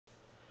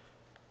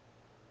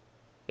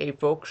Hey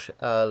folks,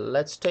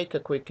 let's take a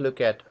quick look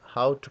at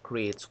how to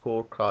create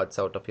scorecards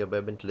out of your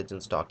web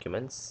intelligence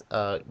documents.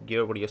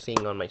 Here what you're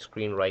seeing on my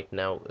screen right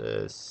now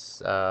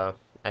is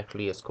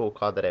actually a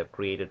scorecard that I've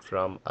created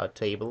from a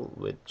table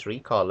with 3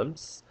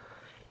 columns,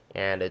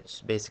 and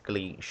it's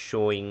basically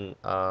showing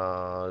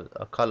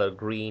a color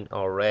green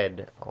or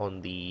red on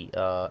the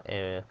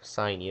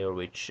sign here,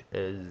 which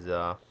is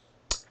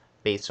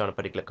based on a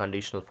particular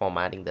conditional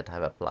formatting that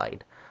I've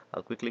applied.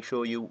 I'll quickly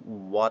show you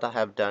what I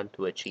have done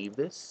to achieve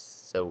this.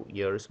 So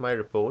here is my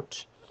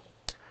report.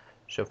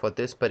 So for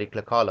this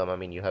particular column, I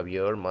mean, you have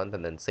year, month,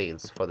 and then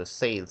sales. For the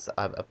sales,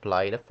 I've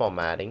applied a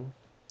formatting.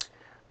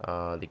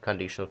 The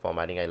conditional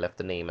formatting, I left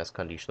the name as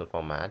conditional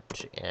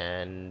format,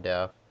 and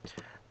the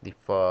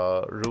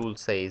rule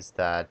says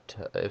that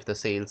if the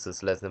sales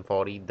is less than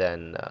 40,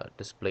 then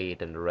display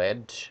it in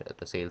red,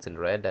 the sales in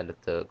red, and if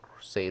the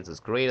sales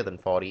is greater than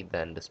 40,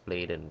 then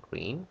display it in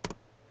green.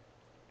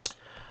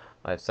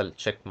 I've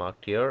check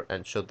marked here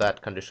and show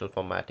that conditional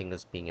formatting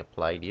is being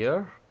applied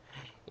here.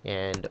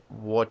 And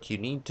what you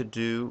need to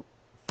do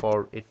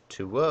for it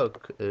to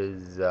work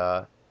is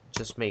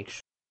just make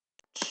sure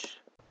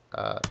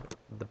uh,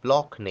 the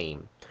block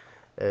name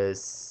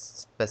is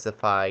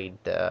specified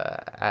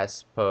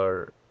as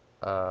per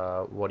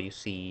what you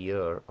see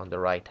here on the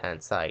right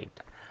hand side.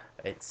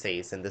 It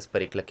says in this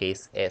particular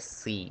case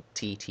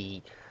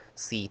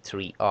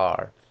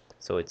SCTTC3R,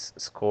 so it's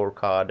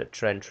scorecard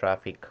trend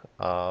traffic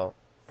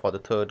for the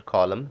third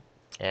column,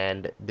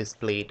 and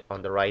displayed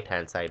on the right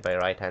hand side. By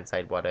right hand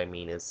side, what I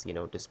mean is,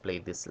 display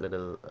this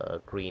little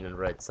green and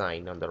red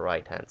sign on the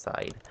right hand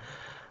side.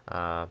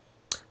 So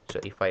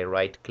if I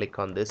right click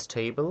on this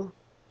table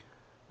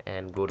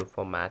and go to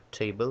format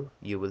table,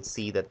 you will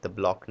see that the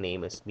block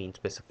name is being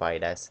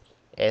specified as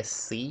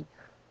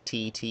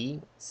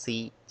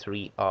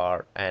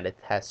SCTTC3R, and it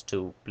has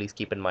to, please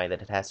keep in mind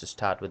that it has to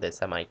start with a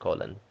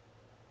semicolon,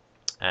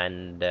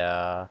 and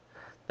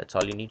that's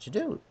all you need to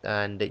do.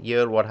 And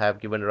here what I have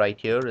given right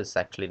here is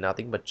actually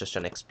nothing but just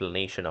an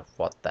explanation of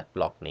what that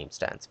block name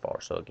stands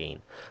for. So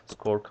again,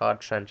 scorecard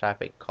trend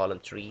traffic column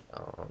 3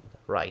 on the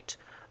right.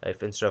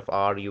 If instead of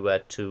R you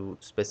were to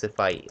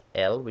specify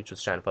L, which would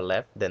stand for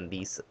left, then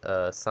these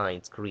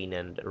signs, green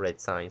and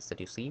red signs that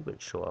you see, will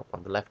show up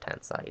on the left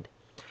hand side.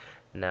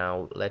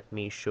 Now let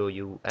me show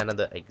you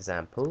another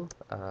example.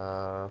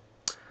 I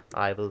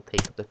will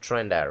take the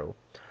trend arrow.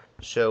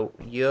 So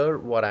here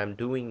what I'm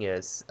doing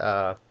is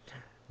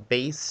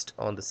based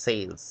on the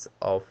sales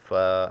of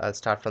I'll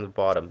start from the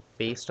bottom.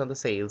 Based on the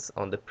sales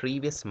on the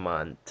previous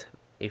month,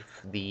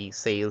 if the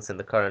sales in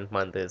the current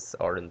month is,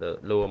 or in the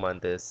lower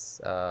month is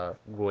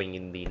going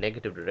in the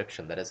negative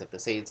direction, that is, if the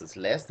sales is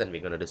less, then we're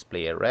going to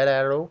display a red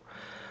arrow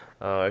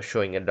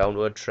showing a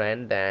downward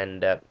trend.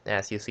 And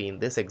as you see in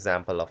this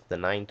example of the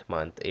 9th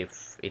month,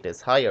 if it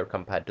is higher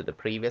compared to the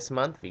previous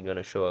month, we're going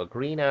to show a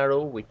green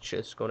arrow, which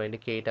is going to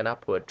indicate an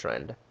upward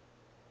trend.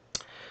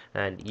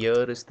 And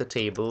here is the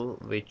table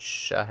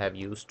which I have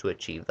used to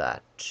achieve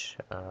that.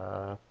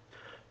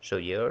 So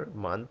year,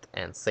 month,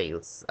 and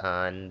sales,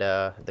 and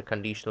the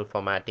conditional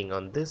formatting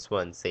on this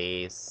one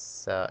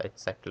says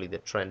it's actually the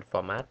trend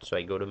format. So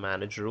I go to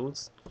manage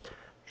rules,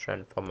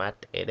 trend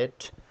format,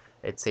 edit.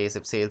 It says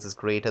if sales is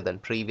greater than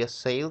previous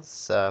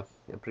sales.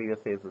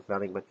 Previous sales is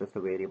nothing but just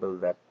a variable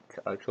that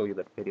I'll show you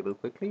that variable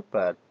quickly,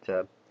 but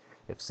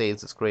if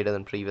sales is greater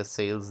than previous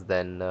sales,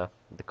 then the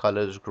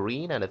color is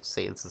green, and if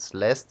sales is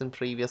less than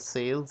previous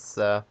sales,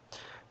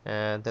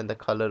 and then the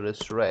color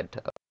is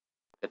red.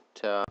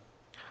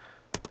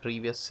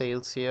 Previous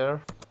sales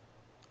here,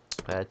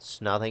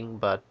 it's nothing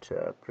but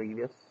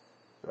previous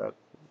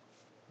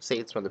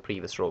sales from the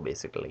previous row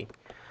basically.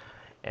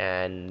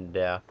 And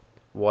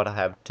what I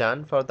have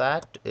done for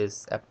that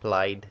is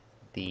applied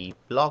the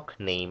block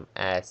name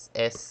as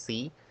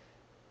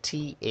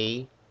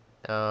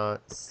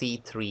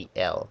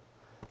SCTAC3L.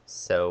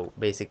 So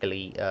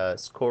basically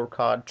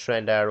scorecard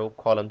trend arrow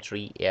column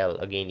 3L.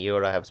 Again,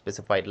 here I have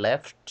specified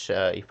left.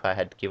 If I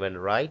had given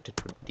right,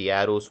 the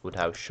arrows would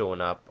have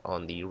shown up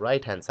on the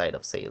right hand side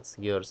of sales.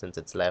 Here, since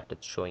it's left,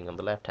 it's showing on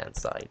the left hand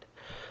side.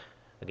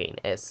 Again,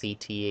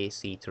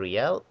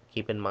 SCTAC3L.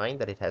 Keep in mind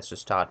that it has to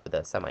start with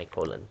a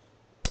semicolon.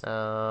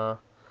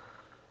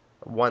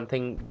 One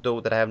thing though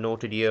that I have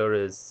noted here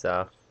is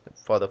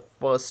for the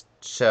first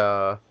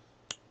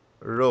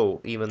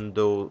row, even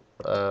though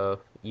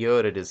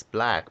here it is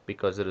black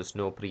because there is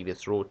no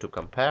previous row to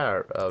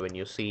compare, when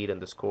you see it in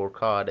the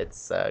scorecard,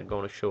 it's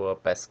going to show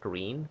up as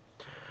green.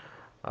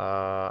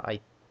 I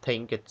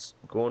think it's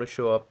going to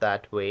show up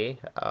that way,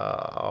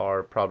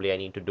 or probably I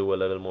need to do a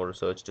little more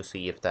research to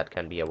see if that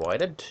can be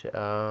avoided.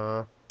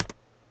 I'm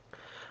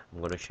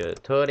going to show a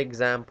third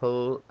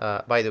example.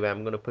 By the way,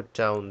 I'm going to put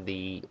down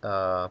the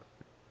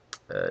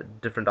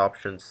different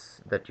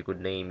options that you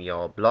could name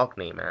your block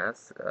name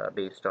as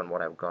based on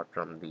what I've got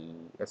from the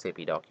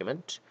SAP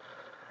document,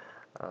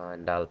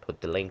 and I'll put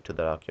the link to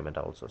the document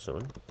also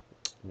soon.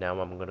 Now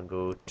I'm going to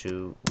go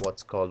to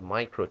what's called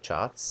micro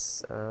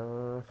charts.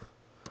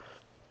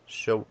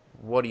 So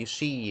what you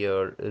see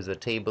here is a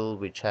table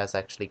which has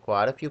actually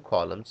quite a few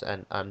columns,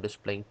 and I'm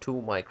displaying two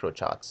micro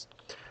charts.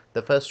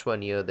 The first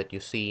one here that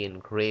you see in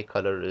gray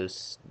color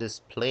is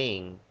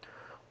displaying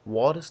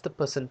what is the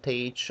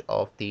percentage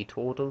of the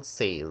total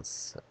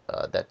sales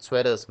that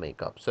sweaters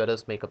make up.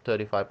 Sweaters make up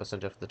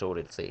 35% of the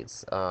total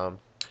sales.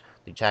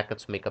 The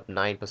jackets make up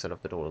 9%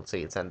 of the total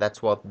sales, and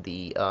that's what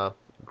the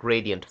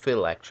gradient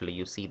fill actually.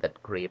 You see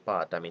that gray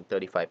part. I mean,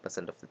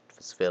 35% of it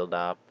is filled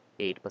up,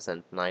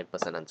 8%,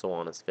 9%, and so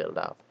on is filled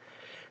up.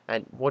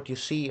 And what you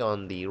see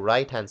on the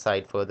right hand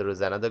side further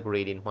is another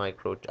gradient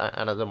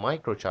another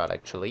micro chart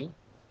actually,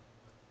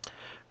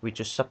 which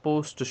is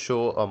supposed to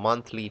show a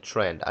monthly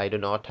trend. I do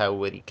not have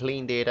very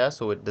clean data,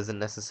 so it doesn't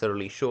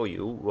necessarily show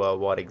you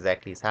what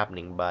exactly is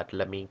happening. But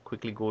let me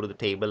quickly go to the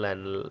table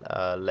and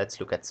let's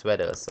look at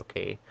sweaters.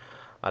 Okay,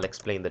 I'll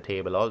explain the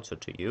table also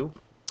to you.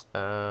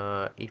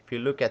 If you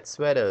look at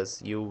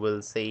sweaters, you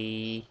will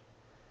see,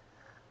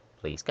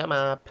 please come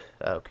up.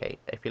 Okay,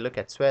 if you look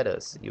at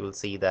sweaters, you will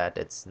see that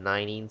it's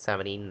 19,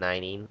 17,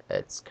 19.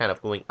 It's kind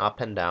of going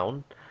up and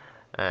down,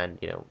 and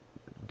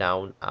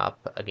down,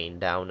 up, again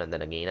down, and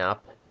then again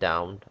up,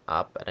 and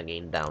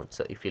again down.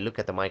 So if you look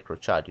at the micro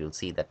chart, you'll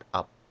see that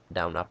up,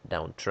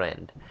 down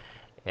trend.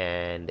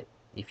 And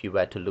if you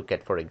were to look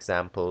at, for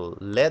example,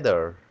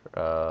 leather,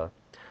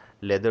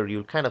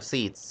 you'll kind of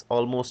see it's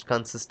almost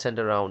consistent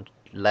around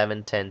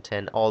 11, 10,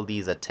 10. All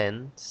these are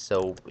 10.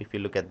 So if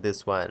you look at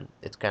this one,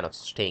 it's kind of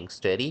staying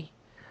steady.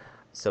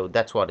 So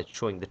that's what it's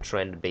showing the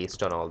trend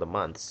based on all the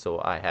months.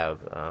 So I have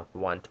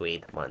 1 to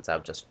 8 months.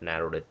 I've just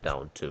narrowed it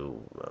down to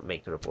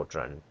make the report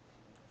run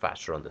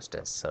faster on this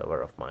test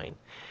server of mine.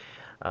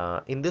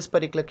 In this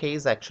particular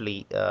case,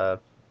 actually,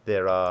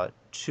 there are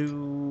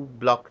two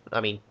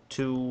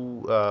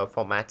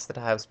formats that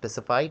I have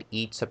specified,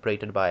 each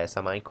separated by a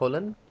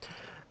semicolon.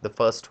 The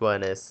first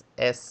one is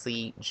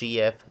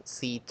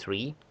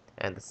SCGF-C3,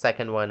 and the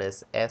second one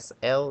is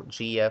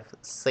SLGF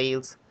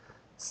Sales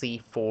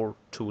C4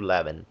 to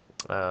 11.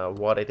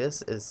 What it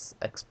is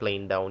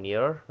explained down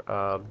here.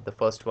 The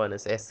first one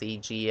is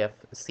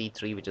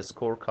SCGF-C3, which is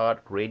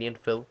scorecard gradient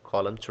fill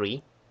column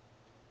 3.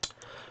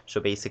 So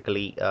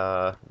basically,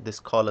 this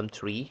column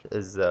 3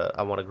 is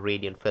I want a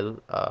gradient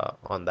fill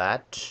on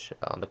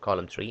the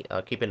column 3.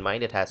 Keep in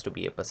mind it has to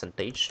be a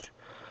percentage,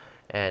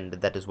 and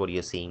that is what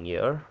you're seeing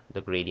here,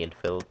 the gradient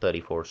fill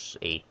 34,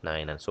 8,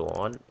 9, and so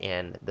on.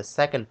 And the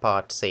second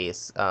part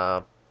says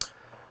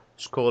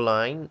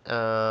ScoreLine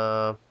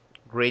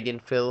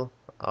gradient fill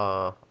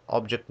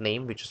object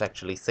name, which is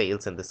actually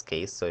sales in this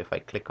case. So if I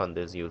click on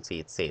this, you'll see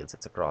it's sales.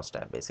 It's a cross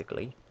tab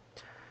basically.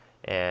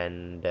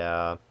 And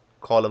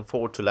column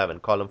 4 to 11.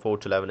 Column 4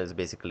 to 11 is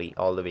basically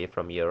all the way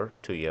from year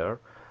to year,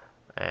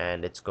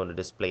 and it's going to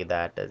display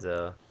that as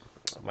a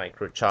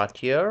micro chart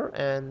here,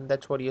 and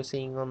that's what you're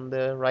seeing on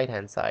the right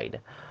hand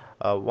side.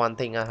 One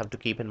thing I have to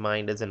keep in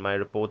mind is in my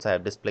reports I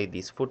have displayed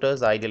these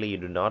footers. Ideally you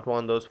do not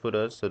want those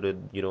footers so that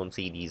you don't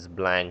see these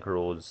blank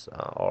rows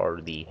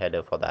or the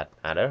header for that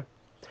matter.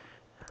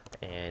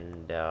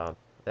 And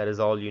that is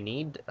all you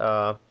need.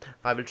 I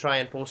will try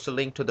and post a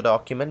link to the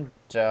document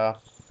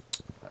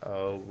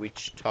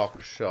which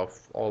talks of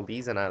all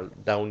these, and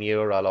down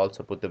here I'll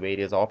also put the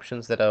various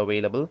options that are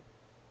available.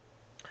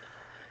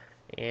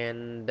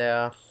 And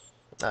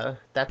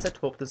that's it.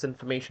 Hope this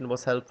information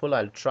was helpful.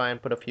 I'll try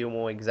and put a few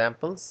more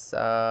examples.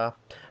 Have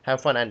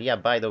fun. And yeah,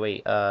 by the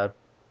way,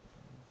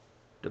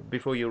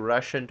 before you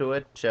rush into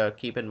it,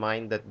 keep in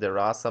mind that there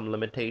are some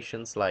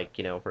limitations, like,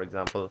 for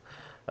example,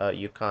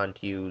 you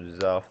can't use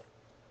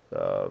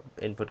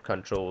input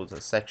controls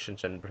and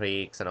sections and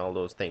breaks and all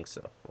those things.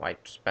 So I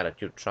spent a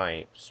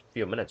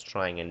few minutes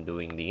trying and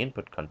doing the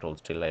input controls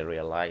till I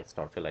realized,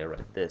 or till I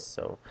read this.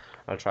 So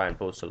I'll try and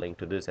post a link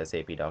to this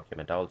SAP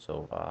document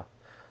also.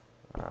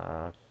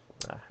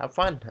 Have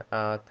fun.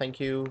 Thank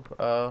you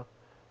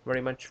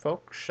very much,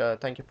 folks.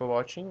 Thank you for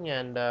watching,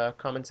 and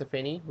comments, if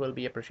any, will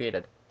be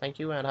appreciated. Thank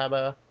you, and have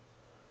a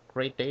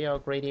great day or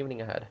great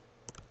evening ahead.